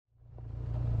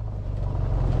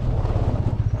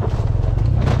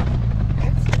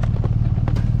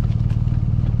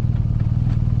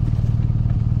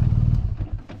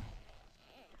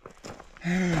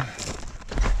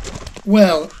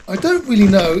Well, I don't really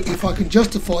know if I can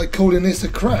justify calling this a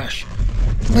crash.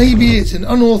 Maybe it's an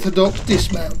unorthodox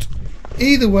dismount.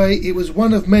 Either way, it was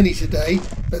one of many today,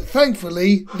 but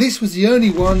thankfully this was the only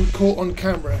one caught on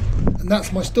camera. And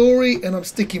that's my story and I'm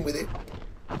sticking with it.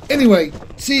 Anyway,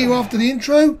 see you after the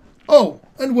intro. Oh,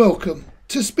 and welcome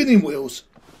to Spinningwheels.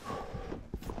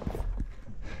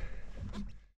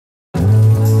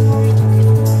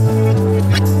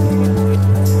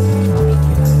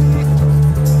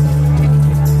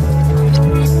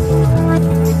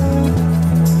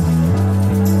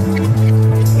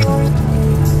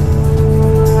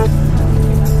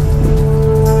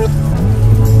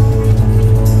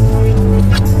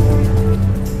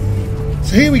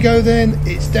 So here we go then,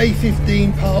 it's day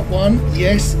 15 part 1,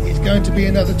 yes it's going to be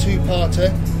another two-parter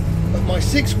of my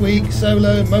 6-week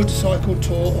solo motorcycle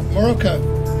tour of Morocco.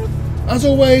 As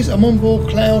always I'm on board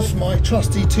Klaus, my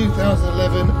trusty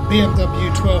 2011 BMW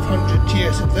 1200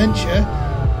 GS Adventure,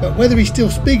 but whether he's still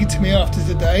speaking to me after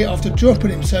today, after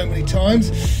dropping him so many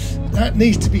times, that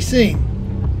needs to be seen.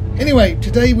 Anyway,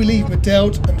 today we leave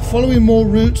Midelt and following more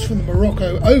routes from the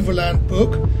Morocco Overland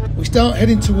book, we start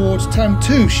heading towards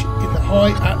Tamtetoucht in the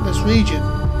High Atlas region.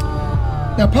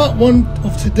 Now part 1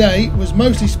 of today was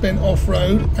mostly spent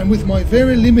off-road, and with my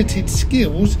very limited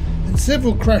skills and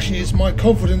several crashes my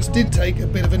confidence did take a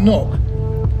bit of a knock.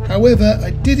 However,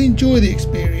 I did enjoy the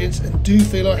experience and do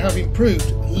feel I have improved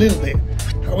a little bit.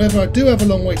 However, I do have a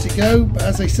long way to go, but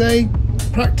as they say,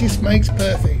 practice makes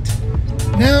perfect.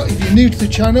 Now if you're new to the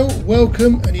channel,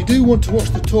 welcome, and you do want to watch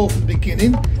the tour from the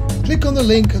beginning, click on the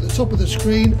link at the top of the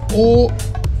screen or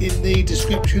in the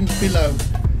descriptions below.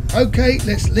 Okay,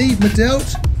 let's leave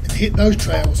Midelt and hit those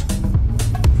trails.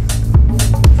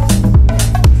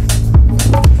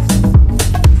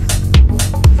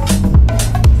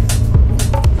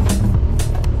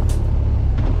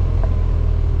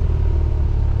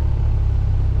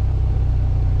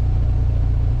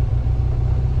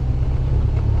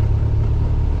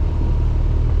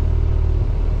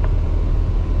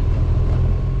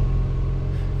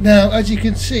 Now, as you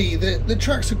can see, the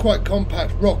tracks are quite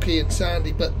compact, rocky and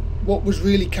sandy, but what was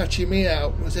really catching me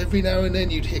out was every now and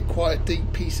then you'd hit quite a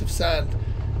deep piece of sand,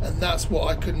 and that's what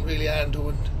I couldn't really handle,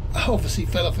 and I obviously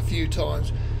fell off a few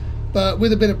times. But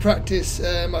with a bit of practice,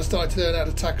 I started to learn how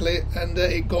to tackle it, and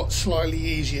it got slightly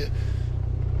easier.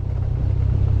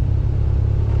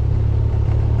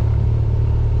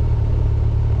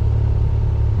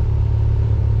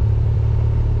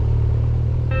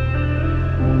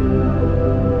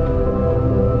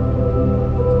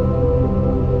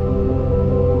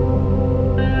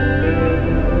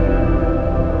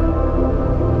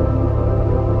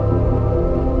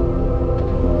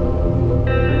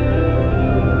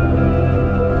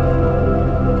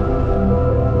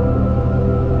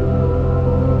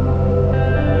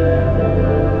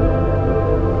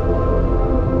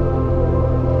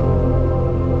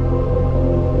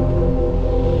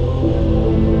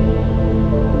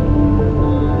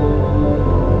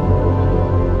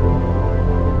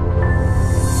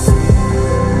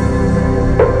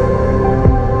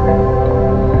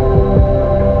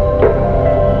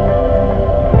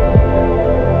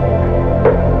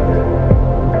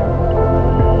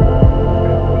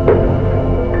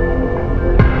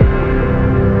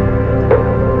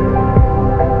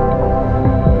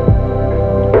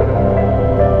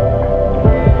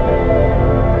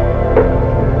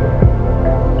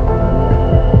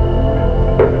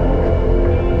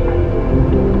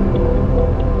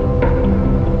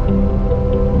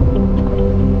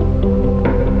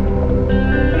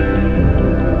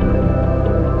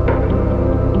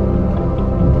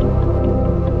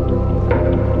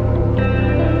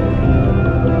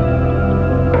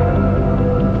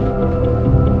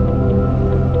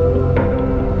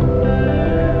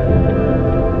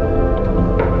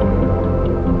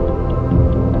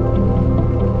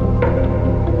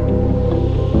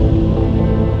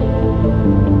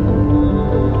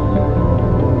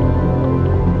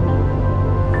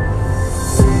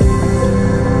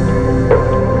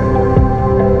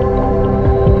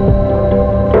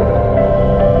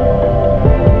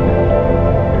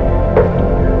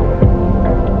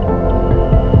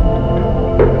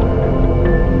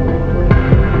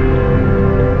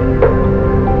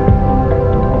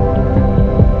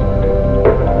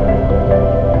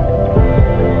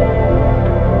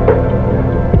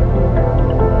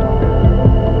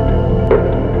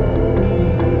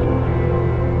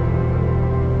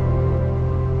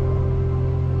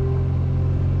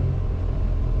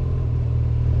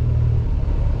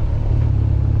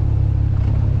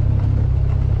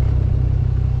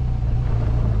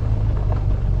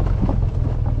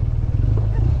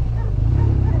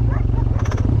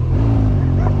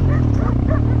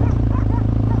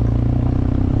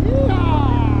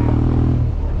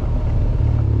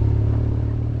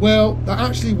 Well, that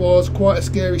actually was quite a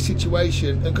scary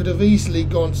situation and could have easily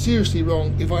gone seriously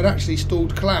wrong if I'd actually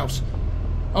stalled Klaus.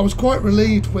 I was quite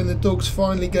relieved when the dogs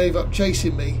finally gave up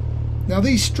chasing me. Now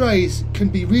these strays can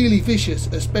be really vicious,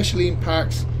 especially in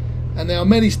packs, and there are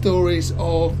many stories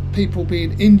of people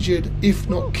being injured, if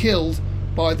not killed,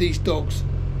 by these dogs.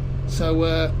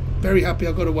 So very happy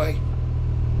I got away.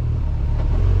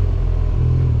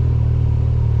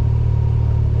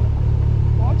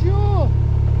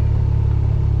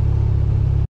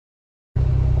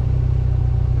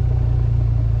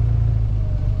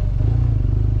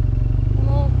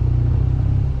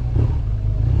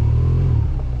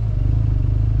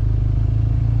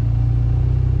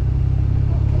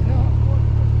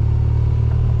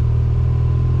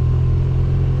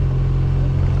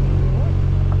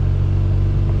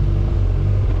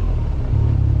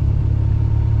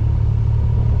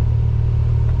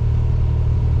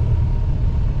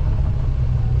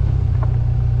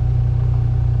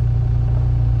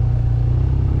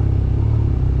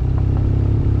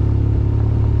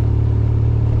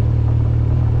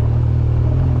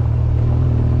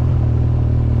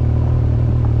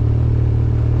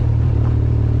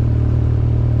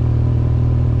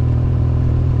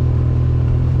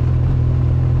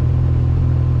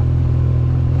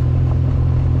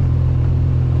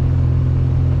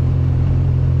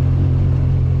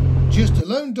 Just a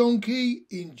lone donkey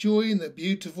enjoying the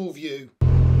beautiful view.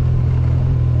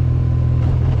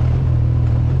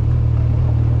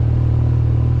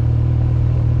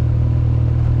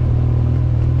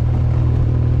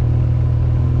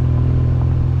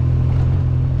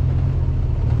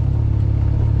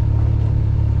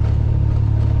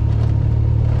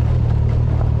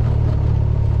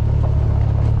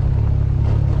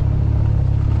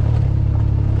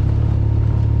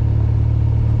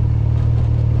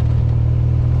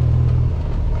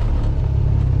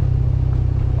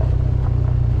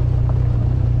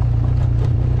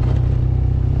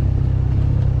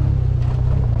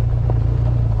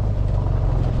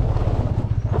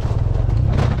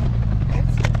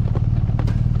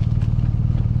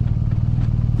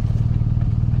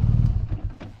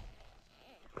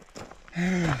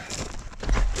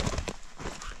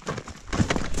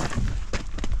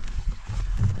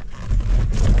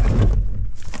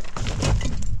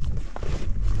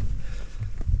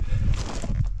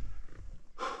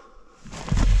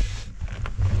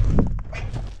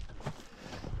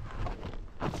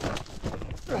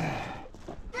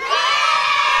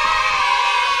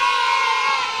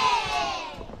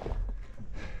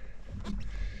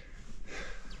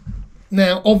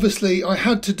 Now, obviously, I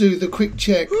had to do the quick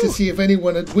check to see if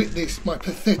anyone had witnessed my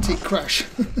pathetic crash.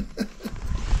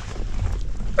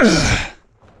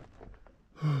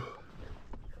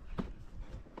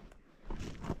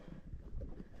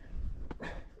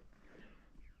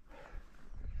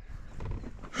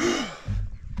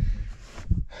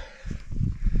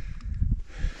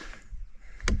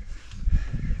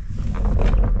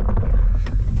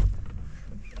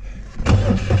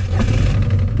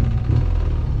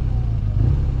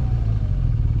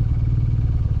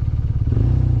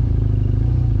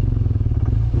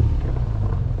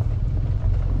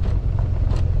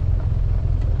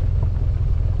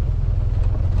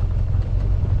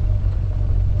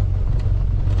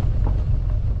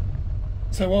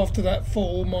 So after that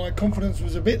fall, my confidence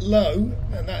was a bit low,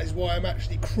 and that is why I'm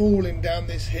actually crawling down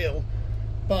this hill.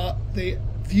 But the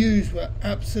views were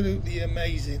absolutely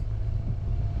amazing.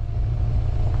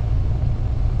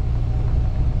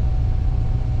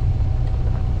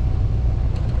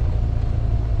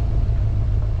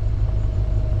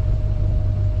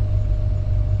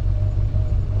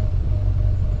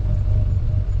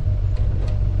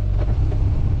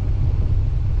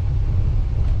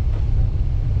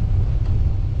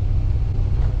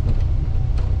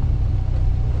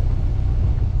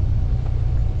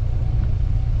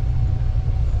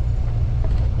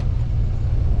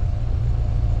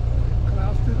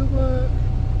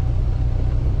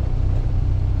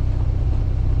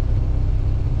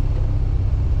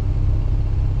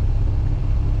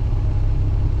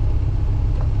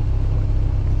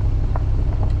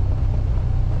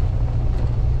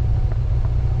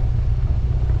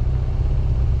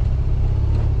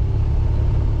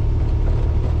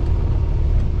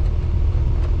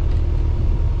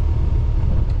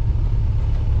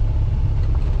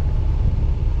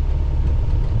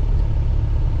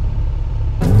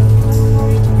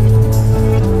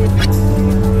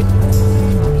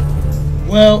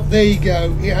 Well, there you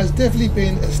go. It has definitely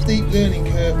been a steep learning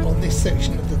curve on this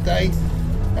section of the day,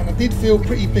 and I did feel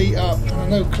pretty beat up, and I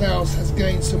know Klaus has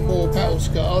gained some more battle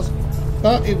scars,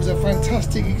 but it was a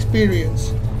fantastic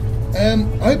experience.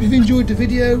 I hope you've enjoyed the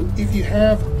video. If you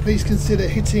have, please consider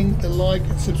hitting the like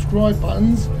and subscribe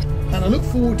buttons, and I look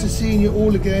forward to seeing you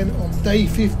all again on day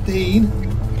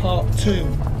 15 part 2.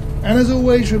 And as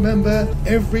always, remember,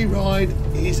 every ride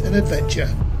is an adventure.